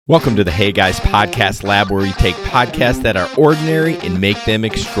Welcome to the Hey Guys Podcast Lab, where we take podcasts that are ordinary and make them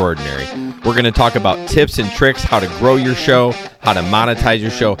extraordinary. We're going to talk about tips and tricks, how to grow your show, how to monetize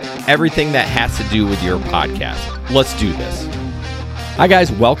your show, everything that has to do with your podcast. Let's do this. Hi guys,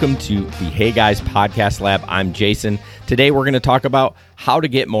 welcome to the Hey Guys Podcast Lab. I'm Jason. Today we're going to talk about how to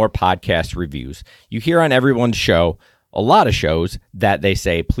get more podcast reviews. You hear on everyone's show, a lot of shows, that they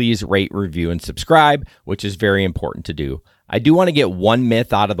say, please rate, review, and subscribe, which is very important to do. I do want to get one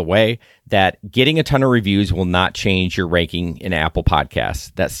myth out of the way, that getting a ton of reviews will not change your ranking in Apple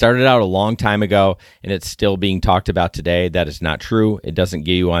Podcasts. That started out a long time ago, and it's still being talked about today. That is not true. It doesn't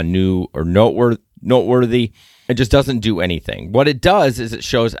get you on new or noteworthy. It just doesn't do anything. What it does is it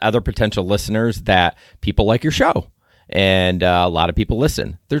shows other potential listeners that people like your show, and a lot of people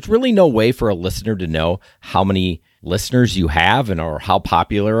listen. There's really no way for a listener to know how many listeners you have and or how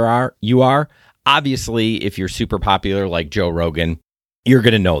popular you are. Obviously, if you're super popular like Joe Rogan, you're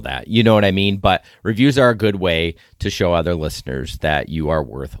going to know that. You know what I mean? But reviews are a good way to show other listeners that you are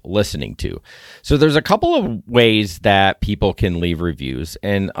worth listening to. So there's a couple of ways that people can leave reviews.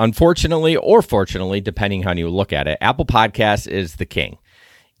 And unfortunately, or fortunately, depending how you look at it, Apple Podcasts is the king.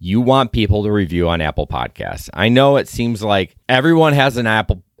 You want people to review on Apple Podcasts. I know it seems like everyone has an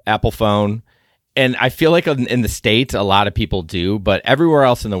Apple phone. And I feel like in the States, a lot of people do, but everywhere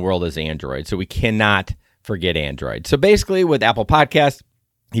else in the world is Android. So we cannot forget Android. So basically with Apple Podcasts,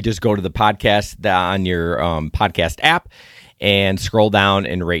 you just go to the podcast on your podcast app and scroll down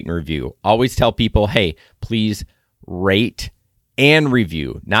and rate and review. Always tell people, hey, please rate and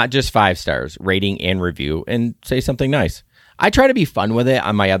review, not just 5 stars, rating and review, and say something nice. I try to be fun with it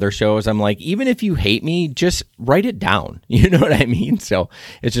on my other shows. I'm like, even if you hate me, just write it down. You know what I mean? So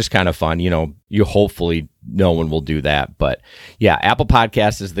it's just kind of fun. You know, hopefully no one will do that. But yeah, Apple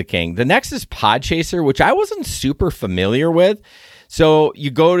Podcasts is the king. The next is Podchaser, which I wasn't super familiar with. So you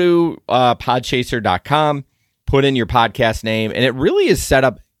go to podchaser.com, put in your podcast name, and it really is set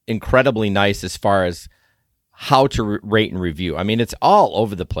up incredibly nice as far as how to rate and review. I mean, it's all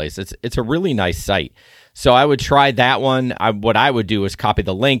over the place. It's a really nice site. So I would try that one. What I would do is copy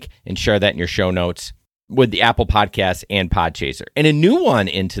the link and share that in your show notes with the Apple Podcasts and Podchaser. And a new one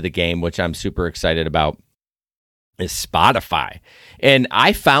into the game, which I'm super excited about, is Spotify. And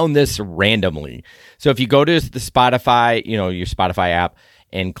I found this randomly. So if you go to the Spotify, your Spotify app,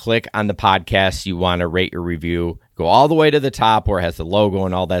 and click on the podcast you want to rate or review, go all the way to the top where it has the logo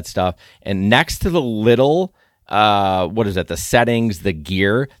and all that stuff. And next to the little, the settings, the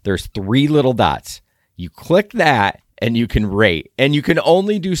gear, there's 3 little dots. You click that and you can rate, and you can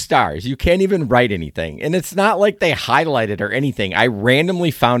only do stars. You can't even write anything. And it's not like they highlight it or anything. I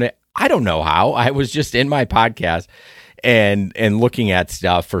randomly found it. I don't know how. I was just in my podcast and looking at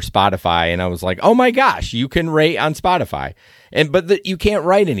stuff for Spotify, and I was like, oh my gosh, you can rate on Spotify. But you can't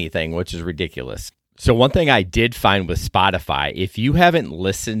write anything, which is ridiculous. So one thing I did find with Spotify, if you haven't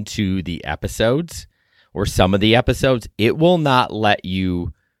listened to the episodes or some of the episodes, it will not let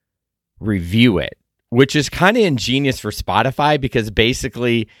you review it, which is kind of ingenious for Spotify, because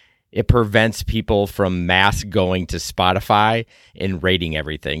basically it prevents people from mass going to Spotify and rating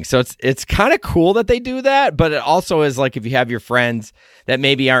everything. So it's kind of cool that they do that, but it also is like, if you have your friends that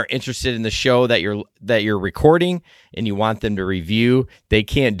maybe aren't interested in the show that you're recording and you want them to review, they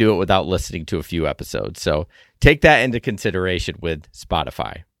can't do it without listening to a few episodes. So take that into consideration with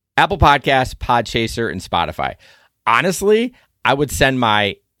Spotify. Apple Podcasts, Podchaser, and Spotify. Honestly, I would send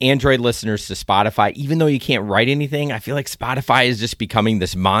my Android listeners to Spotify, even though you can't write anything. I feel like Spotify is just becoming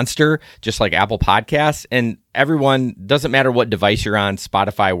this monster, just like Apple Podcasts. And everyone, doesn't matter what device you're on,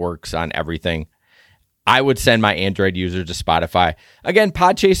 Spotify works on everything. I would send my Android users to Spotify. Again,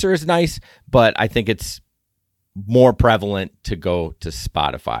 Podchaser is nice, but I think it's more prevalent to go to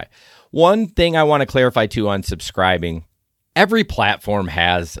Spotify. One thing I want to clarify too on subscribing. Every platform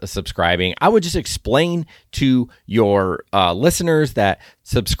has a subscribing. I would just explain to your listeners that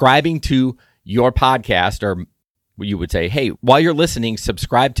subscribing to your podcast, or you would say, hey, while you're listening,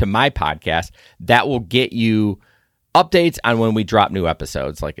 subscribe to my podcast. That will get you updates on when we drop new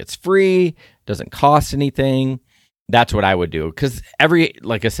episodes. Like, it's free, doesn't cost anything. That's what I would do. Because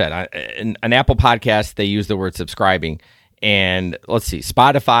like I said, in an Apple podcast, they use the word subscribing. And let's see,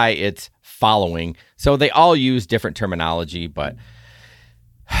 Spotify, it's following. So they all use different terminology, but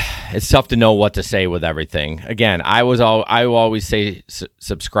it's tough to know what to say with everything. Again, I will always say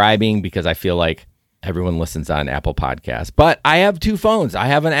subscribing, because I feel like everyone listens on Apple Podcasts. But I have 2 phones. I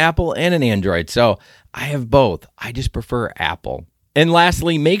have an Apple and an Android, so I have both. I just prefer Apple. And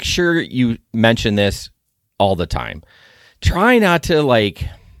lastly, make sure you mention this all the time. Try not to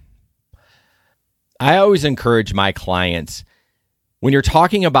I always encourage my clients when you're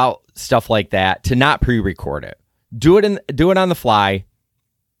talking about stuff like that, to not pre-record it. Do it on the fly.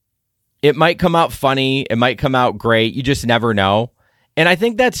 It might come out funny. It might come out great. You just never know. And I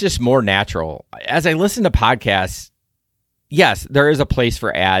think that's just more natural. As I listen to podcasts, yes, there is a place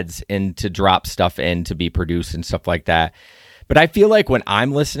for ads and to drop stuff in to be produced and stuff like that. But I feel like when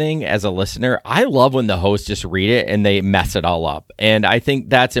I'm listening as a listener, I love when the hosts just read it and they mess it all up. And I think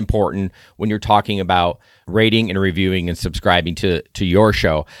that's important when you're talking about rating and reviewing and subscribing to your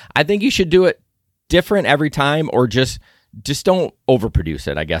show. I think you should do it different every time, or just don't overproduce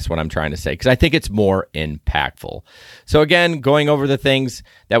it, I guess what I'm trying to say, because I think it's more impactful. So again, going over the things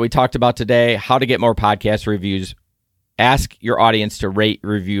that we talked about today, how to get more podcast reviews, ask your audience to rate,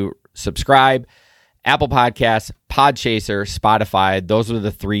 review, subscribe. Apple Podcasts, Podchaser, Spotify, those are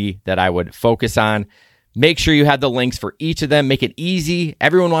the 3 that I would focus on. Make sure you have the links for each of them. Make it easy.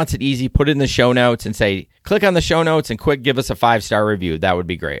 Everyone wants it easy. Put it in the show notes and say, click on the show notes and quick, give us a 5-star review. That would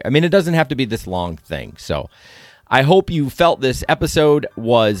be great. I mean, it doesn't have to be this long thing. So I hope you felt this episode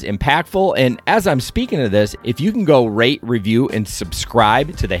was impactful. And as I'm speaking of this, if you can go rate, review, and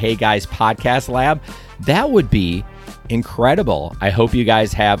subscribe to the Hey Guys Podcast Lab, that would be incredible. I hope you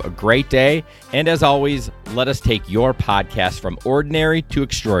guys have a great day. And as always, let us take your podcast from ordinary to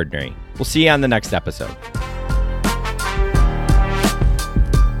extraordinary. We'll see you on the next episode.